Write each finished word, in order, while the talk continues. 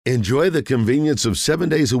Enjoy the convenience of 7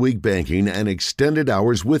 days a week banking and extended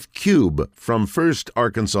hours with Cube from First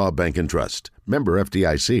Arkansas Bank and Trust. Member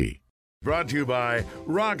FDIC. Brought to you by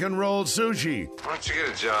Rock and Roll Sushi. Why don't you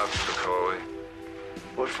get a job, Spicoli?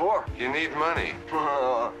 What for? You need money.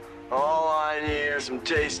 All I need are some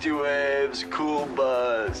tasty waves, a cool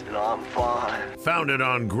buzz, and I'm fine. Founded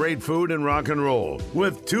on great food and rock and roll,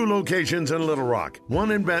 with 2 locations in Little Rock,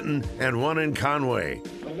 one in Benton and one in Conway.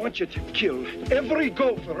 I want you to kill every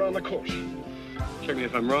golfer on the course. Check me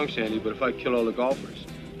if I'm wrong, Sandy, but if I kill all the golfers,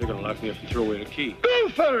 they're going to lock me up and throw away the key.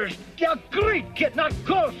 Golfers! The Greek kid, not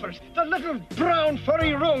golfers. The little brown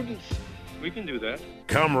furry rodents. We can do that.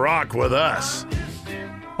 Come rock with us.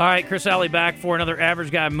 All right, Chris Alley back for another Average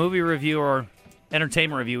Guy movie review, or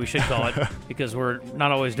entertainment review, we should call it, because we're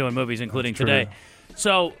not always doing movies, including today.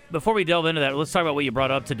 So before we delve into that, let's talk about what you brought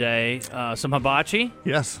up today. Some hibachi.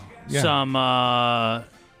 Yes. Yeah. Some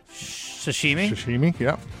sashimi. Sashimi,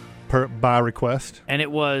 yeah. By request. And it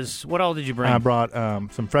was, what all did you bring? I brought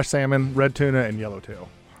some fresh salmon, red tuna, and yellowtail.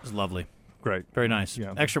 It was lovely. Great. Very nice.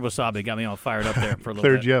 Yeah. Extra wasabi got me all fired up there for a little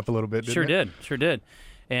Cleared bit. you up a little bit, didn't it? Sure did.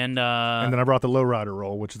 And then I brought the lowrider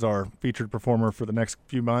roll, which is our featured performer for the next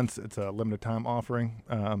few months. It's a limited time offering.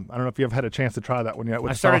 I don't know if you've had a chance to try that one yet.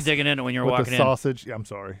 With I started digging into it when you were walking the in. Sausage. Yeah, I'm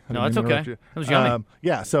sorry. No, it's okay. It was yummy.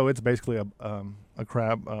 Yeah, so it's basically a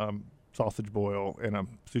crab sausage boil in a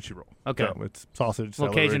sushi roll. Okay. So it's sausage,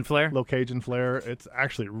 Little celery, Cajun flair? Little Cajun flair. It's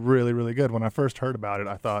actually really, really good. When I first heard about it,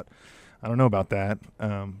 I thought, I don't know about that.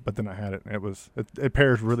 But then I had it, and it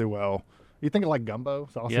pairs really well. You think of like gumbo,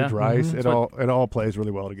 sausage, rice. Mm-hmm. It all plays really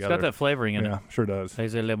well together. It's got that flavoring in it. Yeah, sure does.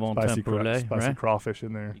 Spicy crawfish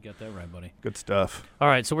in there. You got that right, buddy. Good stuff. All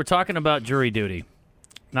right, so we're talking about jury duty.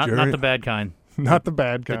 Not the bad kind. Not the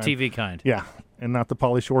bad kind. The TV kind. Yeah, and not the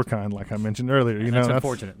Pauly Shore kind, like I mentioned earlier. That's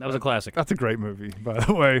unfortunate. That was a classic. That's a great movie, by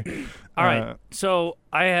the way. All right, so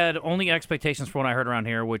I had only expectations for what I heard around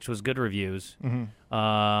here, which was good reviews.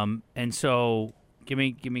 Mm-hmm. And so give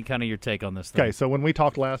me kind of your take on this thing. Okay, so when we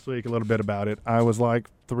talked last week a little bit about it, I was like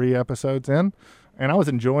 3 episodes in, and I was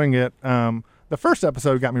enjoying it. The first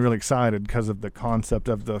episode got me really excited because of the concept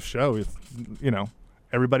of the show. It's,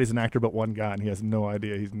 everybody's an actor but one guy, and he has no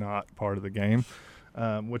idea he's not part of the game,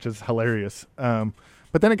 which is hilarious.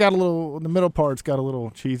 But then the middle parts got a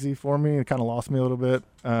little cheesy for me. It kind of lost me a little bit.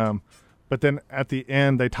 But then at the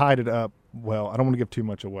end, they tied it up well. I don't want to give too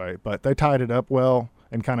much away, but they tied it up well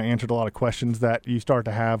and kind of answered a lot of questions that you start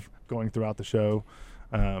to have going throughout the show.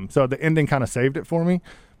 So the ending kind of saved it for me,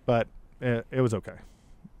 but it was okay.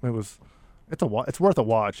 It's worth a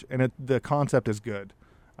watch, and the concept is good.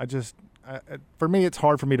 For me, it's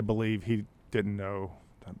hard for me to believe he didn't know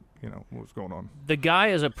what was going on. The guy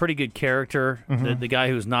is a pretty good character, mm-hmm. the guy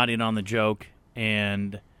who's not in on the joke,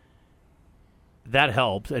 and that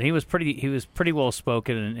helped. And he was pretty well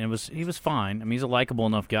spoken, and he was fine. I mean, he's a likable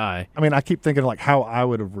enough guy. I mean, I keep thinking like how I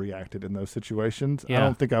would have reacted in those situations. Yeah. I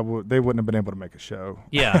don't think they wouldn't have been able to make a show.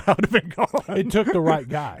 Yeah. I would have been gone. It took the right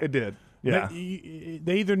guy. It did. Yeah. They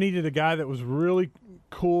either needed a guy that was really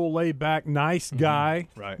cool, laid back, nice guy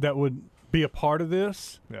that would be a part of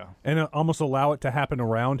this and almost allow it to happen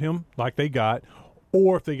around him like they got,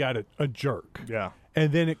 or if they got a jerk. Yeah.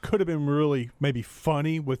 And then it could have been really maybe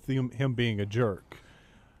funny with him being a jerk.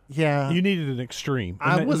 Yeah. You needed an extreme.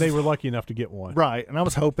 And they were lucky enough to get one. Right. And I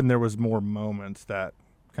was hoping there was more moments that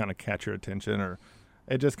kind of catch your attention, or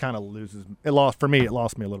it just kind of loses. It lost me a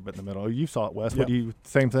little bit in the middle. You saw it, Wes. Yep.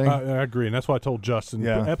 Same thing? I agree, and that's why I told Justin.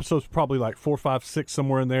 Yeah. The episode's probably like 4, 5, 6,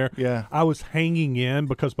 somewhere in there. Yeah. I was hanging in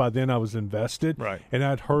because by then I was invested. Right. And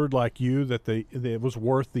I'd heard like you that it was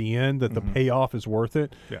worth the end, that the payoff is worth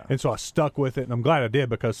it. Yeah. And so I stuck with it, and I'm glad I did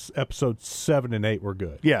because episodes 7 and 8 were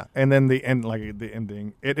good. Yeah. And then the end, like the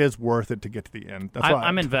ending, it is worth it to get to the end. That's why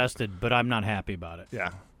I'm invested, but I'm not happy about it. Yeah.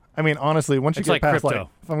 I mean, honestly, once you get past, crypto.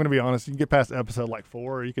 if I'm going to be honest, you get past episode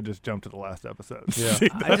 4, or you could just jump to the last episode. Yeah,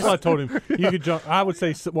 that's what I told him. You could jump. I would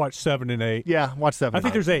say watch 7 and 8. Yeah, watch 7. I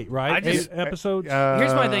think there's 8, right? 8 episodes.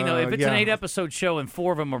 Here's my thing, though. If it's an 8-episode show and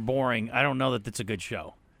 4 of them are boring, I don't know that it's a good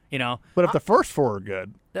show. But if the first 4 are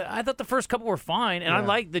good, I thought the first couple were fine, and I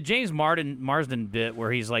like the James Marsden bit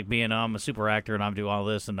where he's like being, I'm a super actor and I'm doing all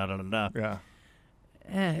this and da-da-da-da.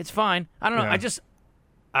 Yeah, it's fine. I don't know. Yeah.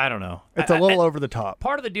 I don't know. It's a little over the top.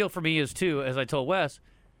 Part of the deal for me is, too, as I told Wes,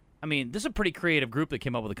 I mean, this is a pretty creative group that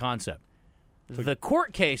came up with the concept. The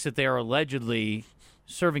court case that they are allegedly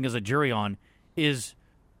serving as a jury on is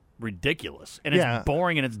ridiculous, and it's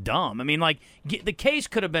boring and it's dumb. I mean, like, the case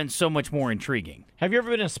could have been so much more intriguing. Have you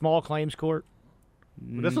ever been in a small claims court?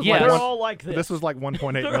 This was Yes. They're all like this. This was like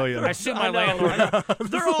 1.8 million. I sued my I know, landlord. I know.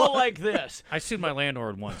 They're all like this. I sued my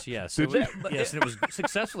landlord once. Yes. Did you? Yes, and it was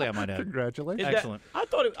successfully, I might add. Congratulations. Excellent.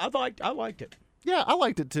 I liked it. Yeah, I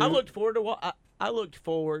liked it too. I looked forward to. I looked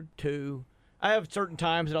forward to. I have certain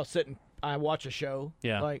times that I'll sit and I watch a show.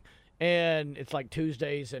 Yeah. And it's like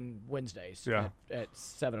Tuesdays and Wednesdays. Yeah. At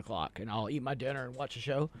 7:00, and I'll eat my dinner and watch a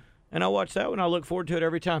show. And I watch that one. I look forward to it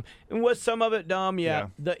every time. And with some of it dumb, yeah.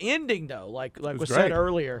 The ending, though, like was said great.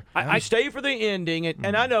 earlier, I stay for the ending.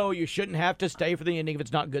 And I know you shouldn't have to stay for the ending if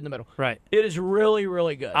it's not good in the middle. Right. It is really,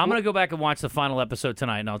 really good. I'm going to go back and watch the final episode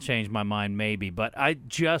tonight, and I'll change my mind maybe. But I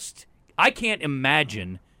can't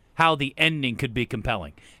imagine how the ending could be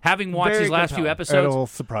compelling. Having watched Very these last few compelling. episode, It'll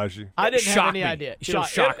surprise you. I didn't have shock any me. idea. It'll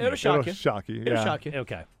shock me. It'll shock you. It'll shock you. It'll Yeah. shock you.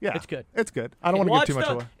 Okay. Yeah, It's good. It's good. I don't want to give too much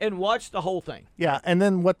away. And watch the whole thing. Yeah, and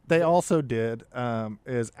then what they also did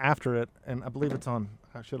is after it, and I believe it's on.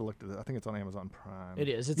 I should have looked at it. I think it's on Amazon Prime. It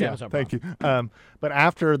is. It's Yeah, Amazon Prime. thank you. But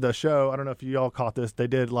after the show, I don't know if you all caught this. They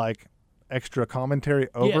did like extra commentary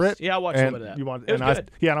over Yes. it. Yeah, I watched and some of that. You want, It was and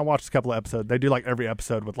good. and I watched a couple of episodes. They do like every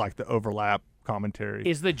episode with like the overlap commentary.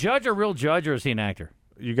 is the judge a real judge or is he an actor?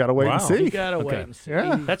 You got to wait and Wow. see. You gotta wait and see.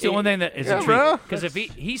 Yeah. That's the only thing that is Yeah, intriguing. bro. Because if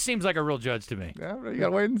he seems like a real judge to me. Yeah, bro, you got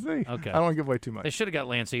to wait and see. Okay. I don't want to give away too much. They should have got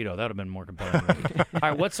Lance Ito. That would have been more compelling. All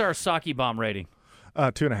right, what's our Saki Bomb rating?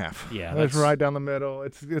 2.5. Yeah, it's that's- right down the middle.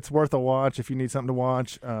 It's worth a watch if you need something to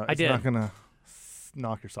watch. It's did. not gonna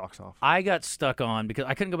knock your socks off. I got stuck on because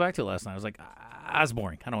I couldn't go back to it last night. I was like, that's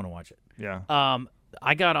boring. I don't want to watch it. Yeah.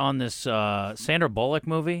 I got on this Sandra Bullock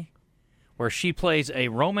movie where she plays a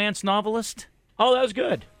romance novelist. Oh, that was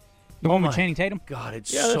good. The one with Channing Tatum? God,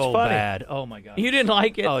 it's Yeah, that's so funny. bad. Oh, my God. You didn't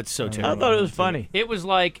like it? Oh, it's so terrible. I thought it was funny. It was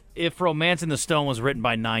like if Romance in the Stone was written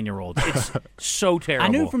by 9-year-olds. It's so terrible. I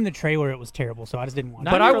knew from the trailer it was terrible, so I just didn't watch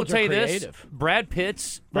But it. I will 9-year-olds are tell you this: creative. Brad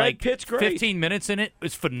Pitt's Pitt's great. 15 minutes in it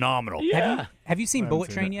is phenomenal. Yeah. Have you seen Bullet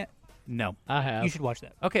seen Train it. yet? No. I have. You should watch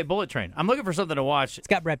that. Okay, Bullet Train. I'm looking for something to watch. It's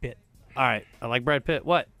got Brad Pitt. All right, I like Brad Pitt.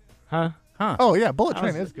 What? Huh? Oh yeah, Bullet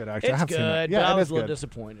Train is good. Actually, I It's have good, seen that. but Yeah, I it was is a little good.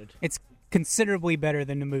 disappointed. It's considerably better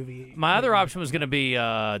than the movie. My other option was going to be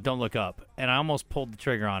Don't Look Up, and I almost pulled the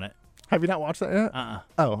trigger on it. Have you not watched that yet?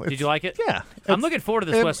 Oh, Did you like it? Yeah, I'm It's- looking forward to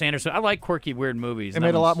this it- Wes Anderson. I like quirky, weird movies. It and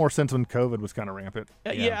made that a lot one's- more sense when COVID was kind of rampant.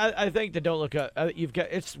 Yeah, I think that Don't Look Up. You've got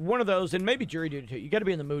it's one of those, and maybe jury duty too. You got to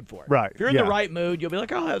be in the mood for it. Right, If you're in yeah. the right mood, you'll be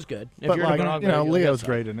like, "Oh, that was good." If But you're like in the wrong you know, mood, you'll Leo's get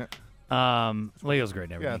great in it. Leo's great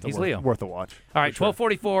and everything. Yeah, it's He's worth, Leo. worth a watch. All right, for sure.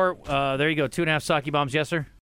 12:44. There you go. 2.5 Saki Bombs. Yes, sir.